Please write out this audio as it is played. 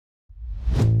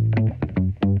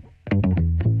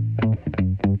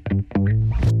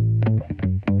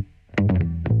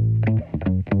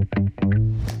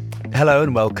Hello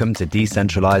and welcome to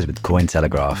Decentralize with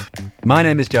Cointelegraph. My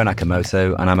name is Joe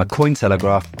Nakamoto and I'm a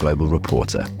Cointelegraph global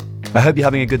reporter. I hope you're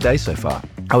having a good day so far.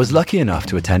 I was lucky enough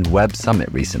to attend Web Summit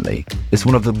recently. It's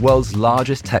one of the world's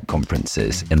largest tech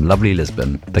conferences in lovely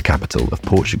Lisbon, the capital of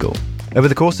Portugal. Over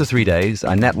the course of 3 days,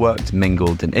 I networked,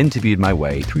 mingled and interviewed my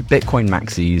way through Bitcoin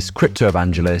maxis, crypto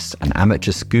evangelists and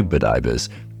amateur scuba divers.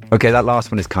 Okay, that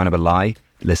last one is kind of a lie.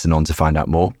 Listen on to find out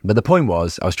more. But the point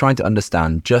was, I was trying to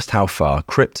understand just how far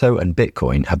crypto and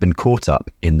Bitcoin have been caught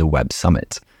up in the Web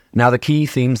Summit. Now, the key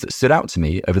themes that stood out to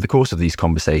me over the course of these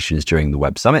conversations during the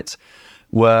Web Summit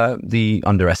were the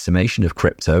underestimation of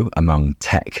crypto among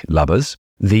tech lovers,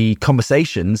 the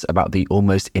conversations about the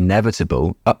almost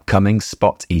inevitable upcoming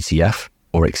spot ETF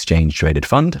or exchange-traded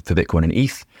fund for Bitcoin and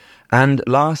ETH, and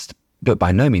last, but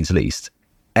by no means least,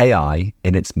 AI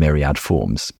in its myriad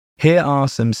forms. Here are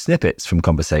some snippets from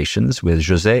conversations with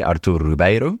José Artur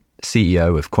Ribeiro,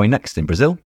 CEO of Coinext in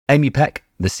Brazil, Amy Peck,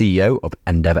 the CEO of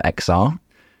Endeavor XR,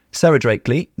 Sarah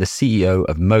Drakely, the CEO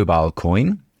of Mobile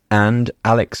Coin, and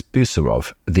Alex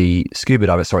Busarov, the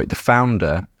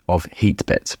founder of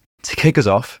Heatbit. To kick us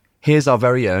off, here's our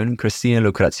very own Cristina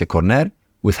Lucrezia Corner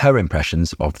with her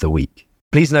impressions of the week.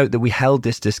 Please note that we held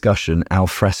this discussion al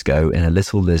fresco in a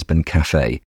little Lisbon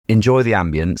cafe. Enjoy the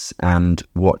ambience and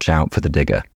watch out for the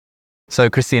digger. So,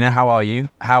 Cristina, how are you?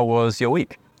 How was your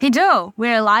week? Hey, Joe,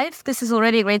 we're alive. This is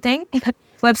already a great thing.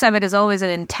 Web Summit is always an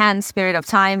intense period of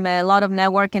time, a lot of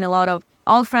networking, a lot of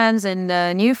old friends and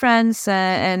new friends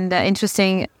and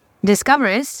interesting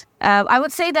discoveries. I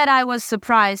would say that I was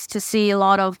surprised to see a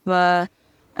lot of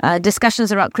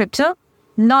discussions about crypto,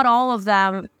 not all of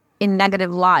them in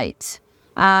negative light.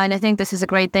 And I think this is a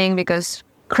great thing because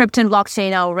crypto and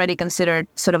blockchain are already considered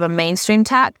sort of a mainstream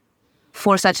tech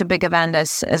for such a big event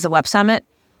as the Web Summit.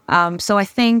 So I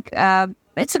think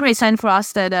it's a great sign for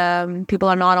us that people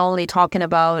are not only talking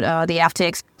about the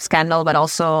FTX scandal, but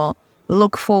also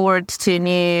look forward to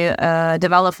new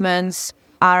developments,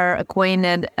 are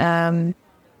acquainted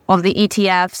of the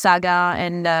ETF saga,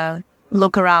 and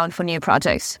look around for new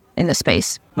projects in the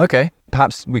space. Okay.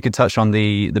 Perhaps we could touch on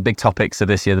the big topics of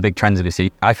this year, the big trends of this year.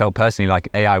 I felt personally like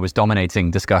AI was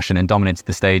dominating discussion and dominated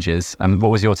the stages. What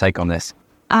was your take on this?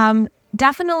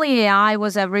 Definitely AI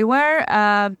was everywhere.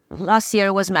 Last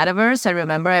year was Metaverse. I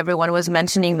remember everyone was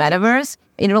mentioning Metaverse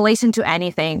in relation to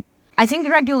anything. I think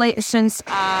regulations...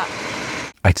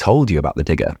 I told you about the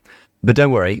digger. But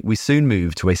don't worry, we soon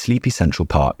moved to a sleepy Central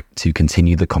Park to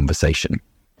continue the conversation.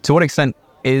 To what extent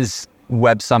is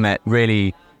Web Summit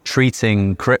really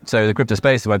treating crypto, the crypto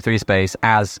space, the Web3 space,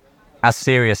 as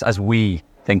serious as we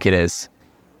think it is?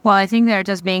 Well, I think they're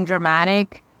just being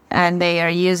dramatic and they are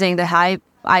using the hype.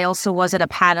 I also was at a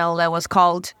panel that was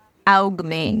called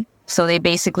AUGME. So they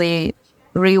basically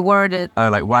reworded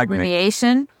like WAGME.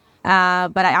 Abbreviation.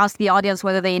 But I asked the audience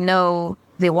whether they know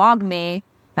the WAGME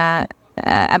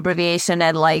abbreviation,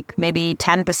 and like maybe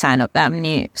 10% of them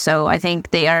knew. So I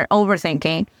think they are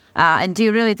overthinking. And do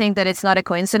you really think that it's not a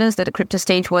coincidence that the crypto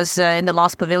stage was in the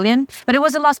last pavilion? But it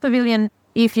was the last pavilion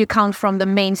if you count from the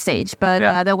main stage.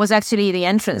 But there was actually the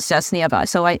entrance just nearby.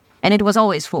 And it was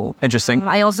always full. Interesting.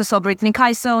 I also saw Brittany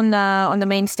Kaiso on the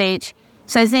main stage.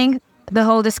 So I think the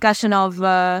whole discussion of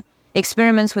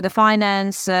experiments with the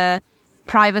finance,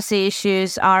 privacy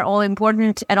issues are all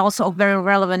important and also very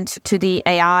relevant to the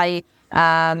AI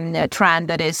trend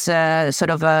that is sort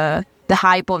of the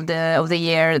hype of the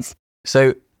year.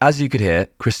 So, as you could hear,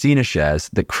 Cristina shares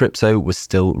that crypto was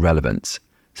still relevant.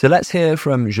 So let's hear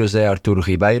from José Artur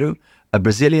Ribeiro, a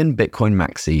Brazilian Bitcoin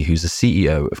maxi who's the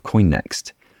CEO of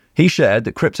Coinext. He shared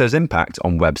that crypto's impact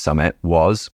on Web Summit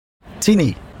was...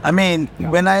 teeny. I mean,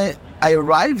 when I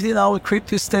arrived in our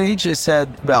crypto stage, I said,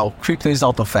 well, crypto is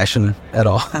out of fashion at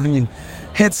all. I mean,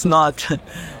 it's not...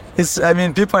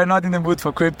 people are not in the mood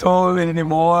for crypto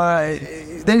anymore.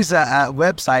 There is a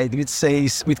website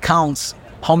which counts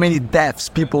how many deaths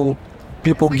people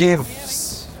give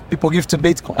to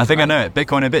Bitcoin. I think I know it.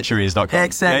 BitcoinObituaries.com.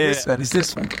 Exactly. Yeah. It's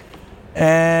this one.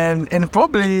 And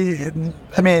probably,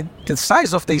 the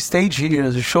size of the stage here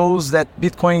shows that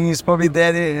Bitcoin is probably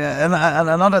dead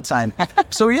another time.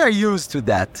 So we are used to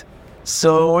that.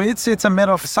 So it's a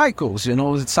matter of cycles,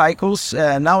 cycles.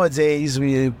 Nowadays,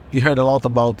 we heard a lot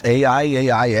about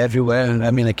AI everywhere.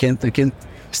 I can't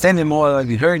stand anymore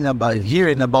hearing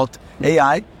about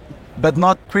AI, but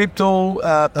not crypto.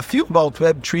 A few about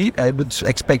Web3. I would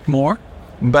expect more,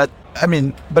 but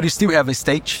you still have a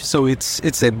stage, so it's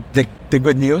the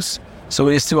good news. So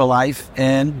we're still alive,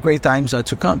 and great times are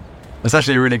to come. That's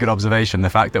actually a really good observation, the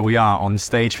fact that we are on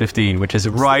stage 15, which is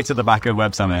right at the back of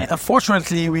Web Summit.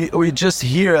 Unfortunately, we just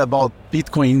hear about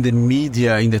Bitcoin in the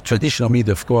media, in the traditional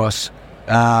media, of course.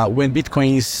 when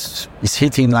Bitcoin is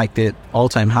hitting like the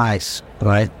all-time highs,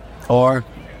 right? Or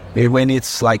when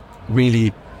it's like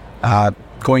really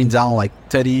going down like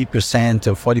 30%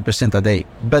 or 40% a day.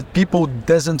 But people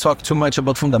doesn't talk too much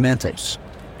about fundamentals.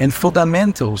 And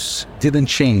fundamentals didn't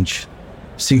change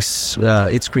since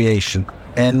its creation.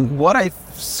 And what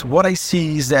I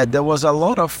see is that there was a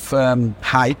lot of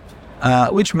hype,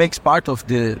 which makes part of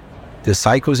the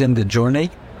cycles and the journey.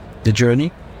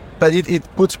 But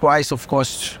it puts price, of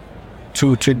course,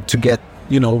 to get,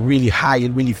 really high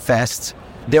and really fast.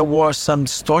 There were some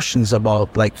distortions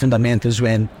about like fundamentals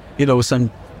when,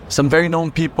 some very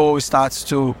known people starts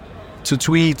to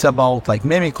tweet about like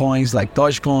meme coins, like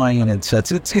Dogecoin, and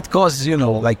it causes,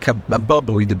 like a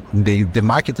bubble in the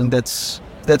market. And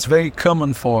that's very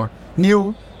common for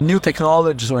new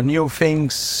technologies or new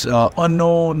things,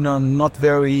 unknown, not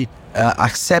very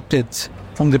accepted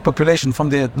from the population, from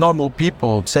the normal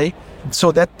people, say,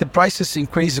 so that the prices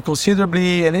increase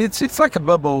considerably, and it's like a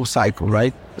bubble cycle,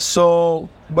 right? So,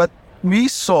 but we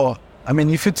saw,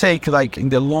 if you take like in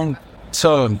the long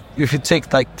term, if you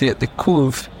take like the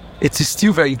curve, it's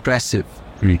still very impressive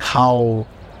how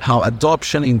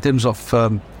adoption in terms of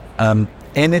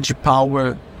energy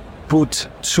power put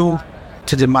to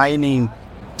the mining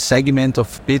segment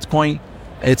of Bitcoin.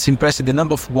 It's impressive, the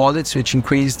number of wallets which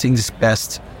increased in this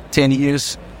past 10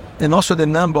 years, and also the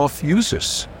number of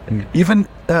users. Even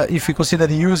if you consider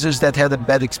the users that had a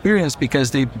bad experience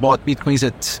because they bought Bitcoins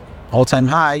at all-time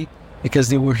high, because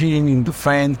they were hearing the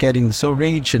friend getting so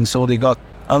rich, and so they got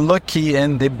unlucky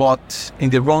and they bought in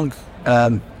the wrong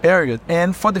period.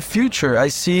 And for the future, I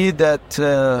see that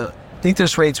the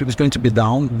interest rates is going to be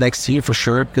down next year for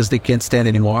sure, because they can't stand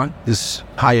anymore these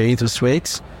higher interest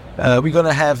rates. We're going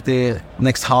to have the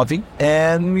next halving,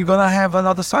 and we're going to have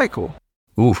another cycle.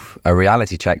 Oof, a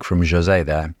reality check from Jose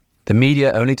there. The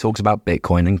media only talks about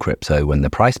Bitcoin and crypto when the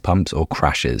price pumps or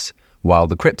crashes, while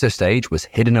the crypto stage was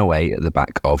hidden away at the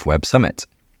back of Web Summit.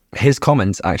 His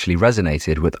comments actually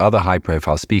resonated with other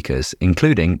high-profile speakers,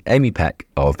 including Amy Peck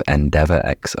of Endeavor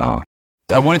XR.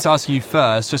 I wanted to ask you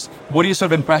first, just what are your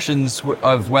sort of impressions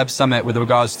of Web Summit with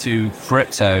regards to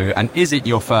crypto, and is it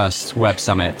your first Web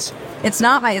Summit? It's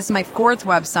my fourth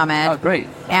Web Summit. Oh, great.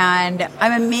 And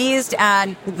I'm amazed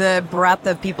at the breadth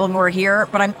of people who are here,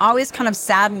 but I'm always kind of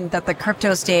saddened that the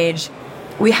crypto stage,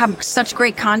 we have such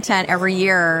great content every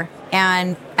year,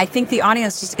 and I think the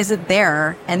audience just isn't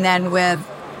there. And then with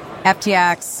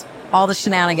FTX, all the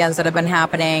shenanigans that have been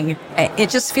happening, it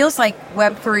just feels like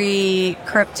Web3,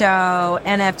 crypto,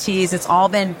 NFTs, it's all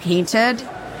been painted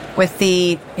with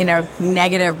the,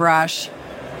 negative rush.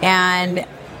 And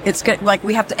it's good, like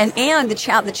we have to, and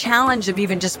the challenge of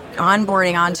even just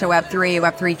onboarding onto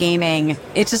Web3 gaming,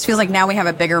 it just feels like now we have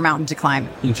a bigger mountain to climb.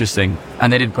 Interesting.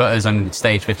 And they did put us on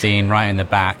stage 15 right in the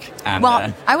back. And,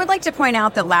 I would like to point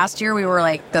out that last year we were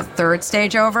like the third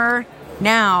stage over.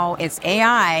 Now it's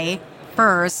AI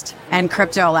first and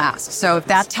crypto last. So if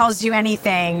that tells you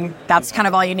anything, that's kind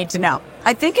of all you need to know.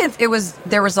 I think there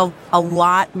was a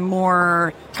lot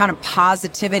more kind of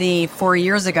positivity 4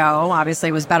 years ago. Obviously,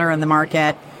 it was better in the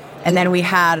market. And then we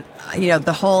had,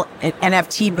 the whole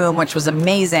NFT boom, which was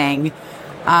amazing.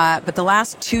 But the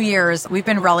last 2 years, we've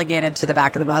been relegated to the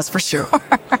back of the bus for sure.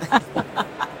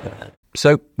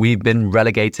 So we've been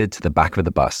relegated to the back of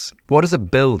the bus. What does a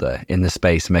builder in the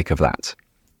space make of that?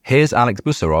 Here's Alex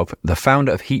Busarov, the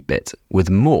founder of Heatbit, with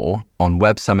more on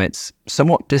Web Summit's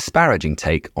somewhat disparaging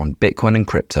take on Bitcoin and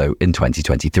crypto in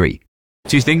 2023.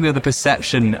 Do you think that the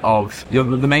perception of, the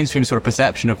mainstream sort of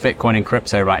perception of Bitcoin and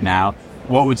crypto right now,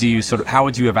 how would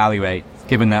you evaluate,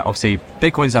 given that obviously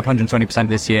Bitcoin's up 120%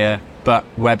 this year, but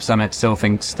Web Summit still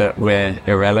thinks that we're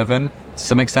irrelevant to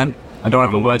some extent? I don't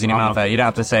have the words in your mouth there. You don't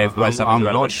have to say if Web Summit is relevant.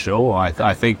 I'm not sure.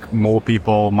 I think more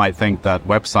people might think that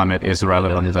Web Summit is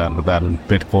relevant than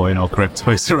Bitcoin or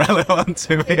crypto is irrelevant,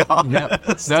 to be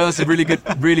honest. No, that's a really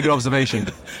good observation.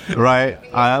 Right.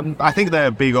 I think they're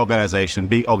a big organization.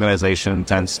 Big organization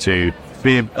tends to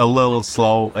be a little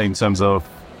slow in terms of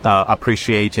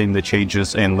appreciating the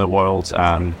changes in the world.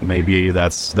 And maybe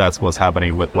that's what's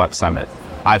happening with Web Summit.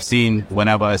 I've seen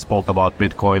whenever I spoke about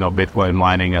Bitcoin or Bitcoin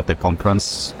mining at the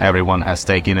conference, everyone has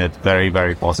taken it very,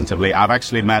 very positively. I've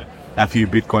actually met a few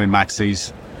Bitcoin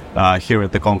maxis here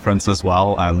at the conference as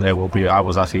well. And I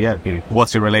was asking,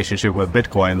 what's your relationship with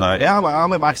Bitcoin?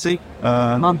 I'm a maxi.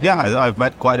 I've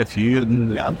met quite a few.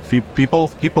 And, people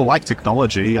like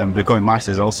technology, and Bitcoin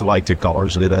maxis also like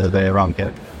technology. They're around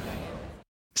here.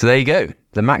 So there you go.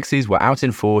 The maxis were out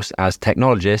in force as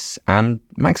technologists and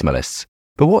maximalists.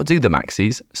 But what do the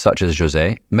maxis, such as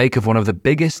Jose, make of one of the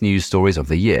biggest news stories of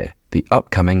the year, the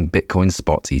upcoming Bitcoin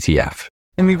spot ETF?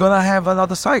 and we're going to have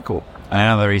another cycle.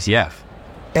 Another ETF.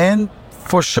 And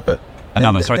for sure.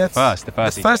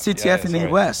 The first ETF in the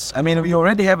US. I mean, we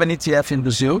already have an ETF in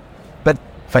Brazil, but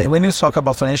when you talk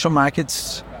about financial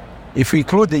markets, if we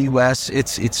include the US,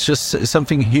 it's just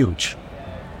something huge.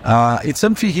 It's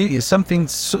something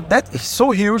that is so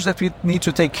huge that we need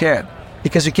to take care,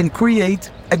 because you can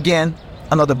create again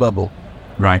another bubble.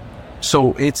 Right.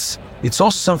 So it's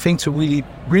also something to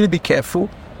really be careful,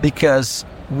 because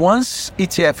once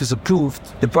ETF is approved,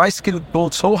 the price can go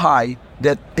so high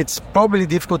that it's probably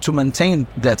difficult to maintain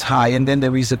that high, and then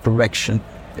there is a correction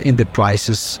in the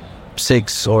prices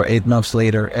 6 or 8 months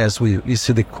later as we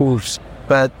see the curves.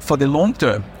 But for the long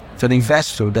term, for the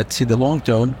investor that see the long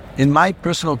term, in my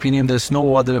personal opinion, there's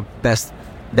no other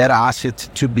better asset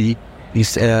to be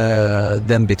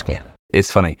than Bitcoin.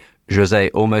 It's funny. Jose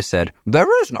almost said,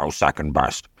 "There is no second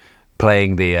best,"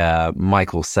 playing the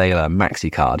Michael Saylor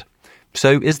maxi card.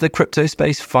 So is the crypto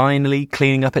space finally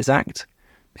cleaning up its act?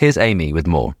 Here's Amy with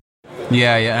more.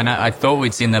 Yeah, and I thought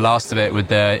we'd seen the last of it with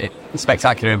the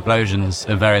spectacular implosions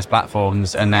of various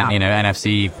platforms, and then,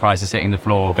 NFC prices hitting the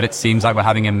floor. But it seems like we're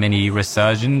having a mini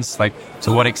resurgence. Like,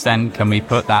 to what extent can we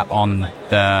put that on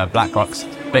the BlackRock's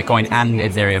Bitcoin and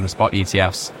Ethereum spot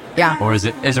ETFs? Yeah. Or is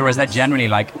that generally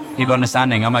like people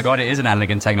understanding, oh my God, it is an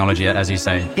elegant technology, as you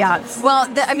say? Yeah. Well,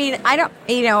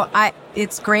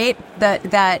 it's great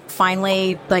that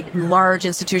finally, like, large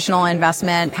institutional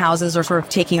investment houses are sort of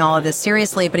taking all of this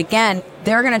seriously. But again,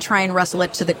 they're going to try and wrestle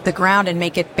it to the ground and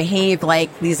make it behave like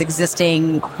these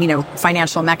existing,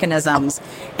 financial mechanisms.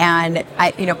 And,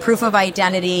 proof of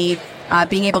identity,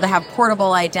 being able to have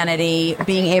portable identity,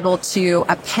 being able to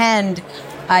append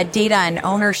data and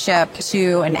ownership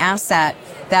to an asset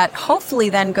that hopefully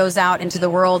then goes out into the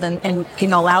world and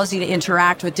allows you to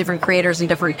interact with different creators and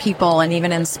different people, and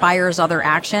even inspires other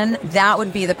action. That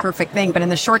would be the perfect thing. But in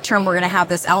the short term, we're going to have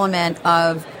this element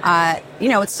of,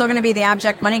 it's still going to be the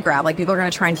abject money grab. Like, people are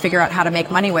going to try and figure out how to make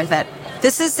money with it.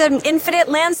 This is an infinite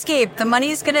landscape. The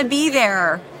money's going to be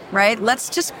there, right? Let's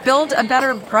just build a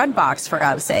better bread box, for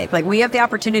God's sake. Like, we have the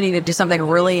opportunity to do something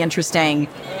really interesting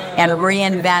and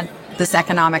reinvent this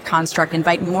economic construct,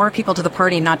 invite more people to the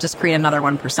party, not just create another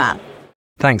 1%.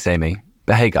 Thanks, Amy.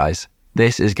 But hey, guys,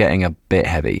 this is getting a bit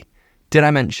heavy. Did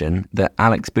I mention that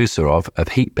Alex Busarov of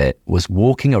Heatbit was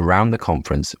walking around the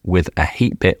conference with a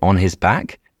Heatbit on his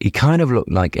back? He kind of looked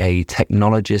like a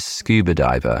technologist scuba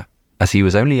diver, as he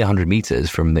was only 100 meters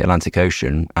from the Atlantic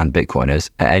Ocean and Bitcoiners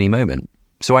at any moment.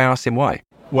 So I asked him why.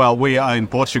 Well, we are in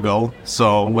Portugal,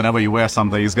 so whenever you wear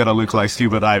something, it's got to look like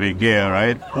scuba diving gear,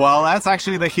 right? Well, that's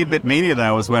actually the Heatbit Mini that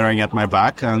I was wearing at my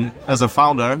back. And as a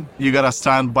founder, you got to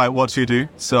stand by what you do.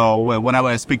 So whenever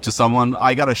I speak to someone,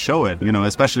 I got to show it,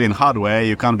 especially in hardware.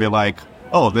 You can't be like,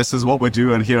 oh, this is what we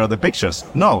do and here are the pictures.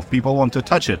 No, people want to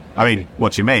touch it. I mean,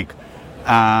 what you make.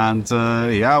 And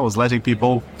I was letting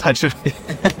people touch it,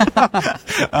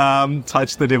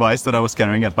 touch the device that I was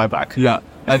carrying at my back. Yeah,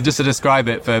 and just to describe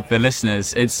it for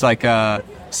listeners, it's like a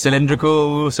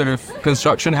cylindrical sort of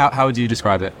construction. How would you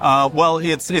describe it? Well,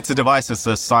 it's a device. It's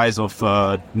the size of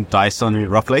Dyson,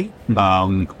 roughly.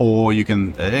 Or you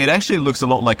can. It actually looks a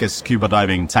lot like a scuba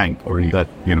diving tank, or that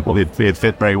it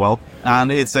fit very well.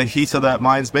 And it's a heater that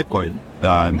mines Bitcoin.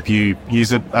 If you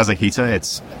use it as a heater,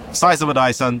 it's size of a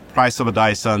Dyson, price of a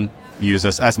Dyson,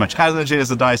 uses as much energy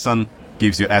as a Dyson,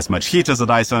 gives you as much heat as a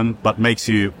Dyson, but makes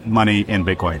you money in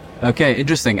Bitcoin. Okay,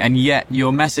 interesting. And yet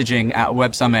your messaging at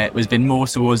Web Summit has been more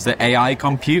towards the AI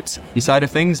compute side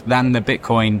of things than the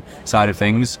Bitcoin side of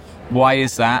things. Why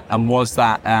is that? And was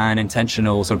that an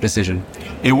intentional sort of decision?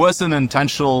 It was an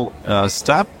intentional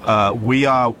step.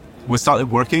 We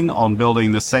started working on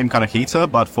building the same kind of heater,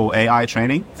 but for AI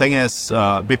training. Thing is,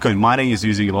 Bitcoin mining is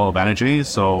using a lot of energy.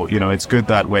 So, it's good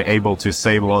that we're able to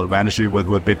save a lot of energy with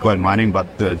Bitcoin mining,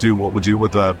 but do what we do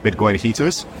with the Bitcoin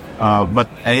heaters. But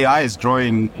AI is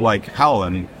growing like hell.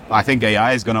 And I think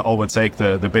AI is going to overtake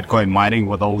the Bitcoin mining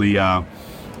with all the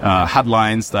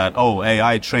headlines that,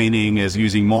 AI training is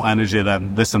using more energy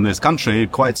than this in this country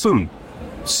quite soon.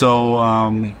 So,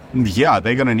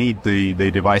 they're going to need the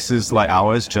devices like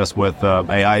ours, just with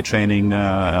AI training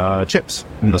chips.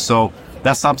 So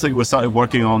that's something we started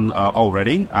working on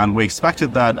already. And we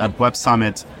expected that at Web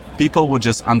Summit, people would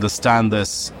just understand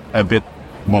this a bit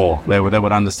more. They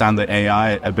would understand the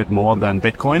AI a bit more than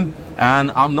Bitcoin. And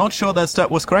I'm not sure that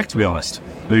step was correct, to be honest.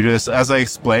 Because as I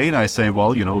explained, I say,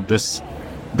 well, this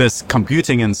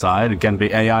computing inside, it can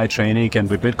be AI training, it can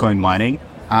be Bitcoin mining.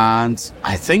 And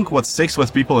I think what sticks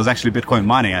with people is actually Bitcoin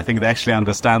mining. I think they actually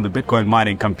understand the Bitcoin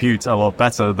mining compute a lot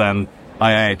better than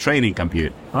AI training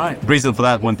compute. Right. The reason for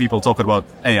that, when people talk about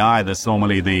AI, there's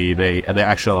normally the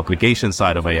actual application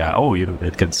side of AI. Oh,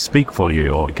 it can speak for you,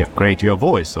 or it can create your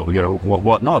voice, or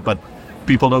whatnot. But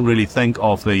people don't really think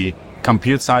of the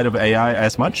compute side of AI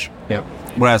as much. Yeah.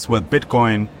 Whereas with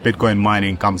Bitcoin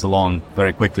mining comes along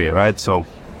very quickly, right? So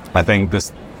I think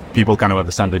people kind of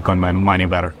understand Bitcoin mining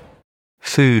better.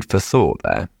 Food for thought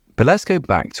there. But let's go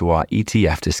back to our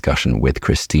ETF discussion with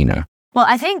Christina. Well,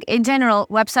 I think in general,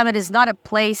 Web Summit is not a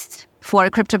place for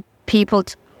crypto people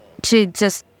to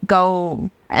just go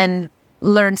and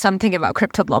learn something about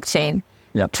crypto blockchain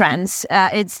trends.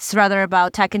 It's rather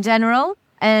about tech in general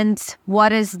and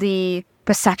what is the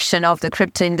perception of the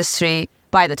crypto industry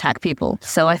by the tech people.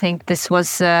 So I think this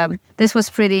was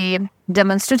pretty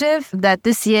demonstrative that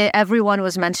this year everyone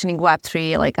was mentioning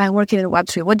Web3. Like, I'm working in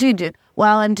Web3. What do you do?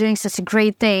 Well, I'm doing such a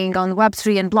great thing on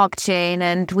Web3 and blockchain,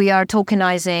 and we are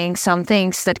tokenizing some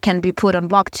things that can be put on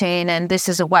blockchain, and this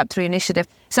is a Web3 initiative.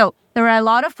 So there are a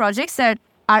lot of projects that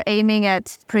are aiming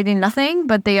at pretty nothing,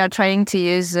 but they are trying to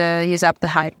use up the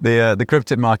hype. The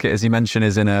crypto market, as you mentioned,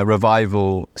 is in a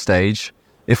revival stage.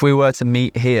 If we were to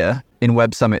meet here in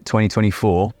Web Summit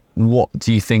 2024, what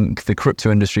do you think the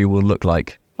crypto industry will look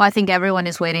like? Well, I think everyone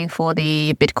is waiting for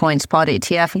the Bitcoin spot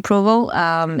ETF approval.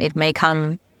 It may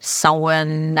come somewhere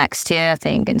next year, I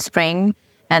think, in spring.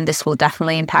 And this will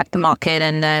definitely impact the market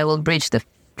and will bridge the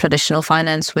traditional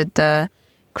finance with the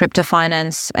crypto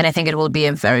finance. And I think it will be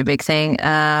a very big thing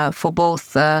for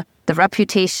both the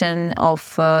reputation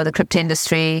of the crypto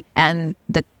industry and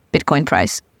the Bitcoin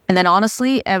price. And then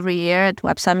honestly, every year at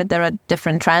Web Summit, there are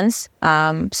different trends.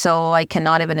 So I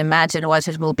cannot even imagine what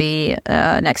it will be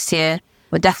next year.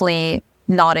 But definitely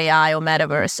not AI or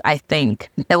metaverse, I think.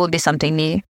 There will be something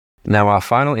new. Now, our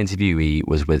final interviewee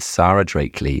was with Sarah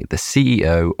Drakely, the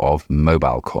CEO of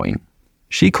MobileCoin.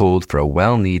 She called for a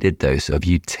well-needed dose of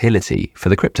utility for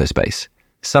the crypto space,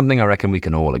 something I reckon we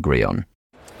can all agree on.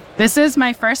 This is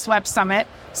my first Web Summit,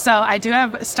 so I do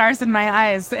have stars in my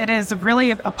eyes. It is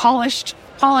really a polished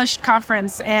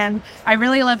conference, and I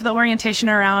really love the orientation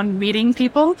around meeting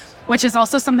people, which is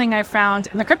also something I found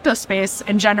in the crypto space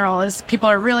in general, is people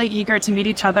are really eager to meet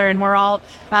each other, and we're all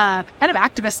kind of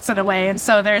activists in a way. And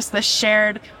so there's this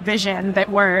shared vision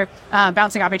that we're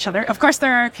bouncing off each other. Of course,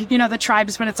 there are, the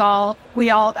tribes, but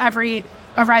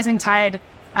a rising tide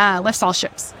lifts all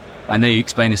ships. I know you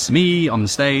explained this to me on the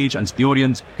stage and to the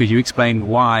audience. Could you explain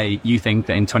why you think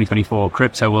that in 2024,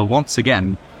 crypto will once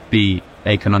again be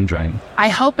a conundrum? I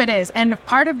hope it is. And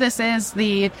part of this is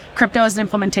the crypto as an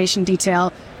implementation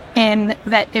detail, in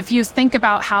that if you think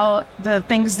about how the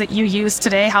things that you use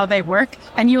today, how they work,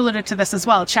 and you alluded to this as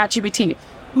well, ChatGPT.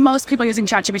 Most people using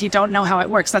ChatGPT don't know how it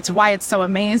works. That's why it's so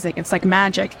amazing. It's like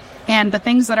magic. And the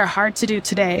things that are hard to do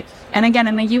today. And again,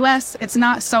 in the US, it's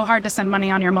not so hard to send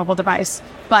money on your mobile device.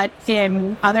 But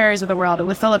in other areas of the world, in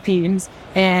the Philippines,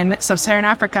 in sub-Saharan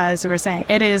Africa, as we were saying,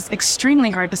 it is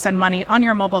extremely hard to send money on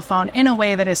your mobile phone in a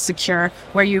way that is secure,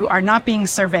 where you are not being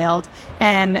surveilled.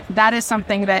 And that is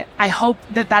something that I hope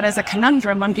that is a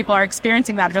conundrum when people are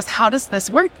experiencing that. Just how does this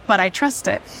work? But I trust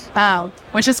it.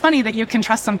 Which is funny that you can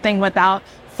trust something without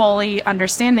fully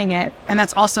understanding it. And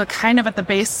that's also kind of at the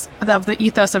base of the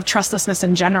ethos of trustlessness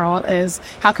in general, is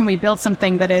how can we build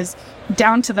something that is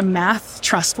down to the math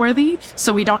trustworthy,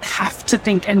 so we don't have to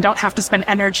think and don't have to spend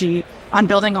energy on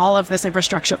building all of this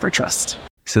infrastructure for trust.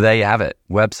 So there you have it.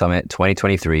 Web Summit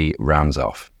 2023 rounds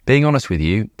off. Being honest with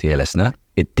you, dear listener,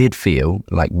 it did feel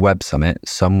like Web Summit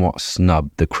somewhat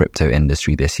snubbed the crypto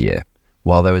industry this year.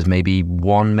 While there was maybe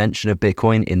one mention of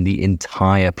Bitcoin in the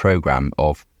entire program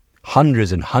of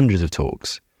hundreds and hundreds of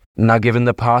talks. Now, given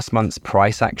the past month's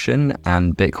price action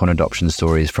and Bitcoin adoption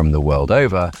stories from the world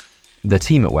over, the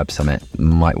team at Web Summit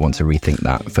might want to rethink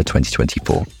that for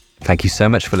 2024. Thank you so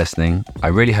much for listening. I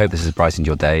really hope this has brightened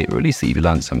your day, or at least that you've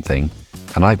learned something.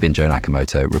 And I've been Joe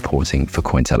Nakamoto, reporting for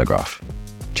Cointelegraph.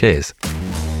 Cheers.